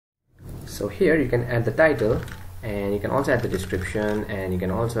So here you can add the title, and you can also add the description, and you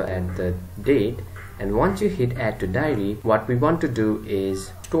can also add the date. And once you hit add to diary, what we want to do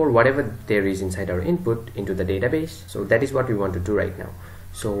is store whatever there is inside our input into the database. So that is what we want to do right now.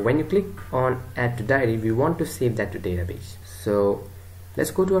 So when you click on add to diary, we want to save that to database. So let's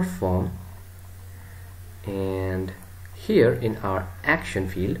go to our form, and here in our action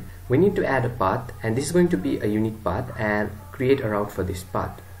field we need to add a path, and this is going to be a unique path, and create a route for this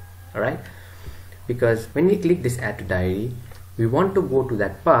path. Alright, because when we click this add to diary, we want to go to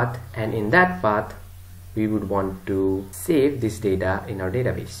that path, and in that path we would want to save this data in our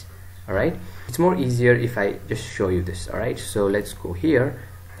database. Alright, it's more easier if I just show you this. Alright, so let's go here,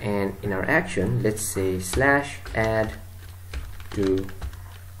 and in our action let's say /add to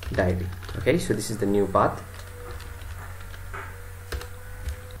diary. Okay, so this is the new path,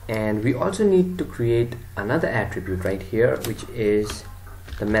 and we also need to create another attribute right here, which is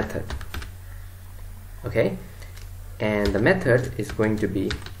the method. Okay, and the method is going to be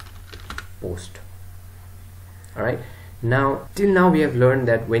post. Alright, now till now we have learned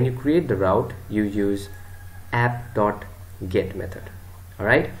that when you create the route, you use app.get method.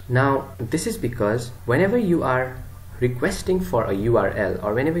 Alright, now this is because whenever you are requesting for a URL,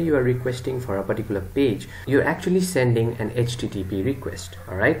 or whenever you are requesting for a particular page, you're actually sending an HTTP request.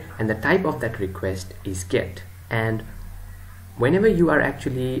 Alright, and the type of that request is get. And whenever you are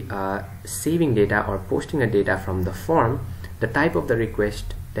actually saving data or posting a data from the form, the type of the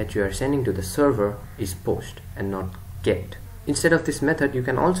request that you are sending to the server is post and not get. Instead of this method, you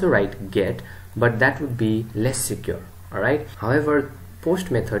can also write get, but that would be less secure. Alright, however,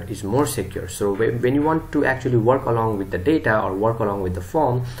 post method is more secure. So when you want to actually work along with the data or work along with the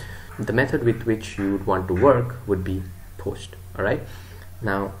form, the method with which you would want to work would be post. Alright,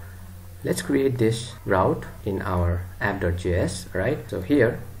 now let's create this route in our app.js. Alright, so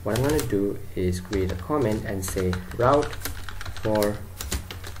here what I'm going to do is create a comment and say route for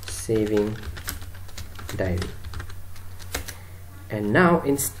saving diary. And now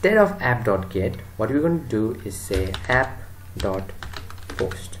instead of app.get, what we're going to do is say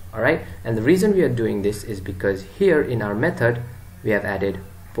app.post. Alright, and the reason we are doing this is because here in our method we have added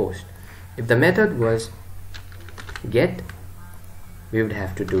post. If the method was get, we would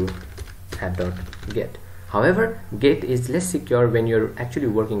have to do app.get. However, get is less secure when you're actually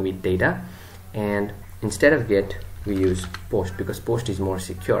working with data, and instead of get we use post because post is more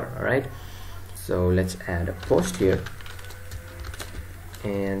secure. Alright, so let's add a post here,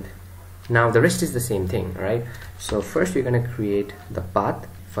 and now the rest is the same thing. Alright, so first we're going to create the path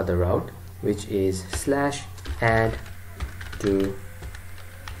for the route, which is /add to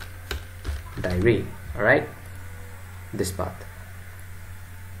diary. Alright, this path.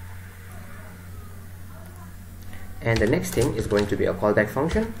 And the next thing is going to be a callback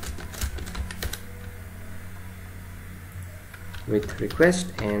function with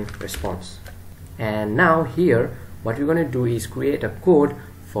request and response. And now here what we're going to do is create a code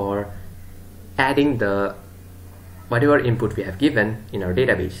for adding the whatever input we have given in our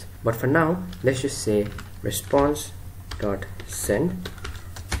database. But for now, let's just say response.send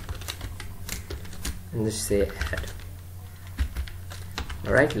and just say add.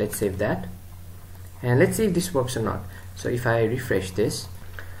 Alright, let's save that. And let's see if this works or not. So if I refresh this,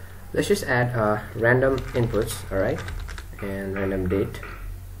 let's just add random inputs, alright, and random date.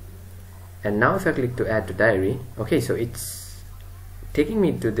 And now if I click to add to diary, okay, so it's taking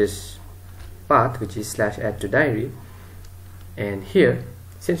me to this path which is /add to diary. And here,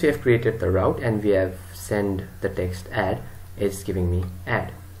 since we have created the route and we have sent the text add, it's giving me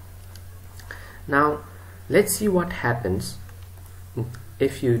add. Now let's see what happens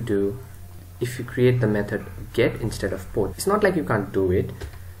if you create the method get instead of post. It's not like you can't do it,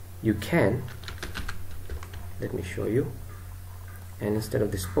 you can. Let me show you. And instead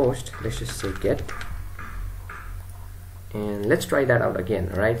of this post, let's just say get, and let's try that out again.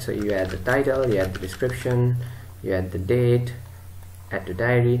 Alright, so you add the title, you add the description, you add the date, add to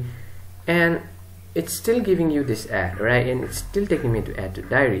diary, and it's still giving you this add, right? And it's still taking me to add to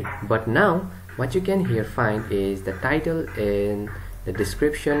diary. But now what you can here find is the title and the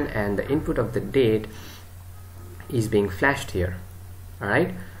description and the input of the date is being flashed here.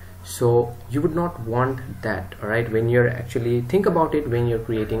 Alright, so you would not want that. Alright, when you're actually, think about it when you're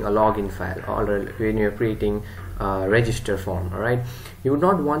creating a login file or when you're creating a register form. Alright, you would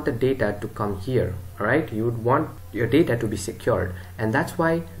not want the data to come here. Alright, you would want your data to be secured, and that's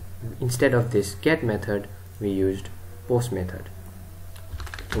why instead of this get method we used post method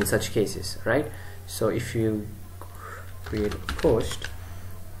in such cases. Right, so if you create post,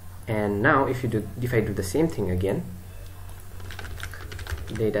 and now if I do the same thing again,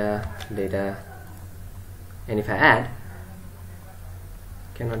 data, and if I add,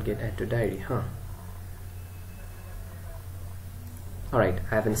 cannot get add to diary, alright,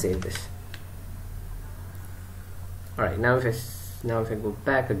 I haven't saved this. Alright, now if I go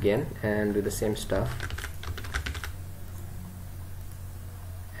back again and do the same stuff,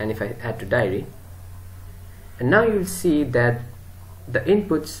 and if I add to diary, and now you'll see that the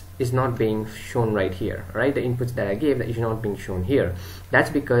inputs is not being shown right here, right? The inputs that I gave that is not being shown here. That's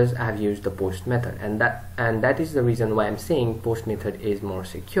because I have used the post method, and that is the reason why I'm saying post method is more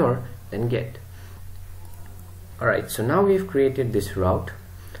secure than get. Alright, so now we've created this route,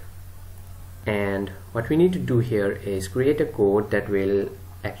 and what we need to do here is create a code that will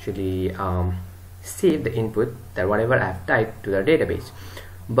actually save the input, that whatever I've typed, to the database.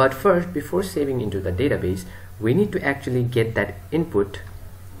 But first, before saving into the database, we need to actually get that input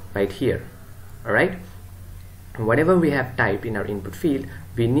right here. Alright, whatever we have typed in our input field,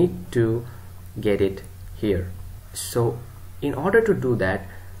 we need to get it here. So in order to do that,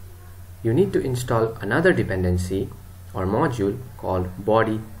 you need to install another dependency or module called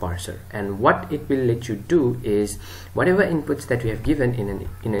BodyParser, and what it will let you do is whatever inputs that you have given in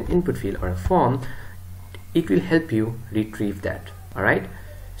an input field or a form, it will help you retrieve that. Alright,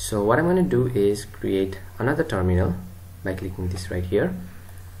 so what I'm going to do is create another terminal by clicking this right here,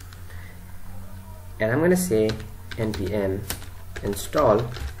 and I'm going to say npm install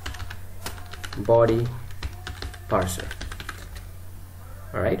BodyParser.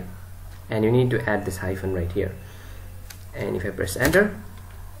 Alright, and you need to add this hyphen right here, and if I press enter,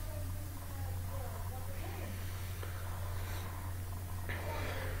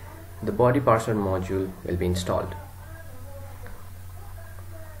 the BodyParser module will be installed.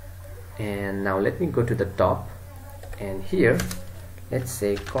 And now let me go to the top, and here let's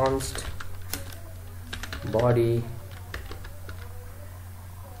say const body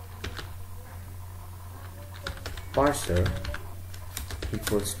parser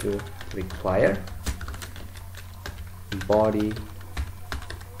equals to require body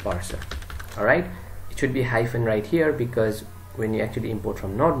parser. Alright, it should be hyphen right here because when you actually import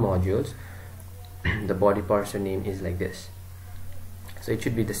from Node modules, the body parser name is like this, so it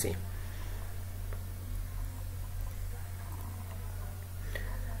should be the same.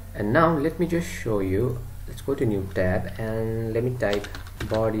 And now let me just show you. Let's go to new tab and let me type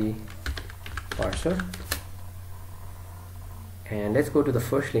body parser, and let's go to the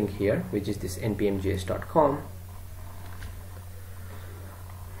first link here, which is this npmjs.com,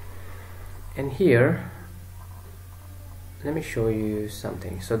 and here let me show you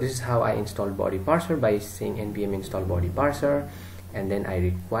something. So this is how I installed BodyParser, by saying npm install BodyParser, and then I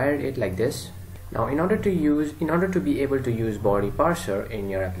required it like this. Now in order to be able to use BodyParser in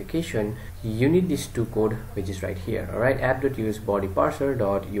your application, you need these two code which is right here. Alright, app.use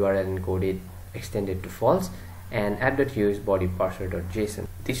bodyparser.url encoded extended to false, and app.use bodyparser.json.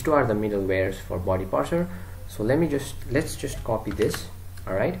 These two are the middlewares for BodyParser. So let's just copy this.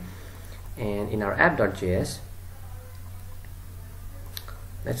 Alright, and in our app.js,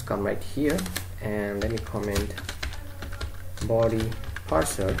 let's come right here and let me comment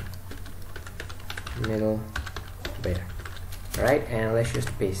BodyParser middleware. Alright, and let's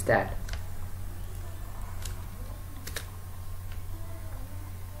just paste that.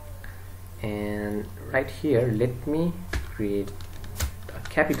 And right here let me create a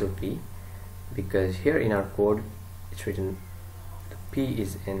capital P, because here in our code it's written the P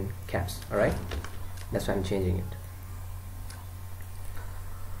is in caps. Alright, that's why I'm changing it.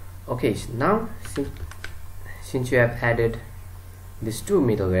 Okay, so now since you have added these two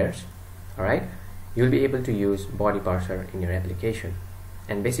middlewares, alright, you'll be able to use BodyParser in your application.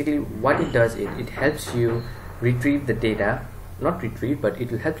 And basically what it does is it helps you retrieve the data, not retrieve, but it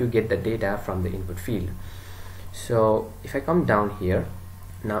will help you get the data from the input field. So if I come down here,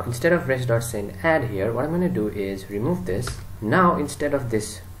 now instead of res.send add here, what I'm going to do is remove this. Now instead of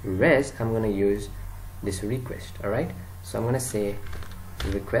this res, I'm going to use this request. Alright, so I'm going to say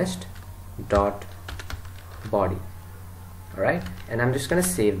request dot body. Alright, and I'm just going to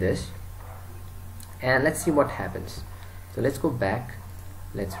save this, and let's see what happens. So let's go back,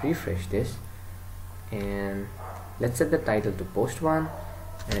 let's refresh this, and let's set the title to post 1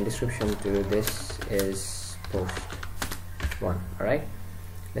 and description to this is post 1. Alright,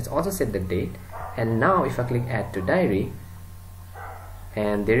 let's also set the date, and now if I click add to diary,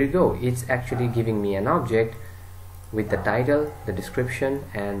 and there you go, it's actually giving me an object with the title, the description,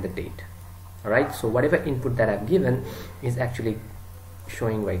 and the date. Alright, so whatever input that I've given is actually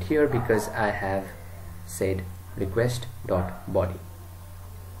showing right here because I have said request.body.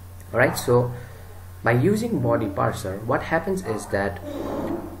 Alright, so By using BodyParser, what happens is that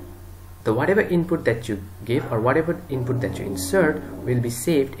the whatever input that you give or whatever input that you insert will be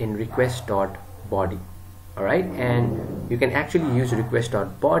saved in request.body. Alright, and you can actually use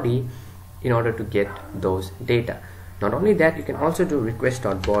request.body in order to get those data. Not only that, you can also do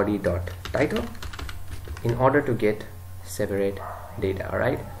request.body.title in order to get separate data.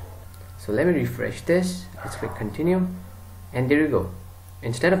 Alright, so let me refresh this. Let's click continue, and there you go.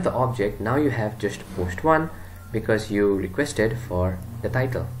 Instead of the object, now you have just post1 because you requested for the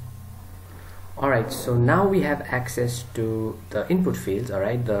title. Alright, so now we have access to the input fields.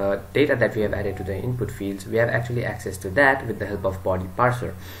 Alright, the data that we have added to the input fields, we have actually access to that with the help of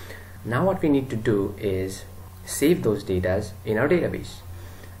BodyParser. Now what we need to do is save those data in our database.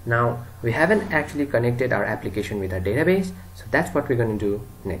 Now we haven't actually connected our application with our database, so that's what we're going to do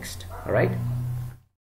next. Alright.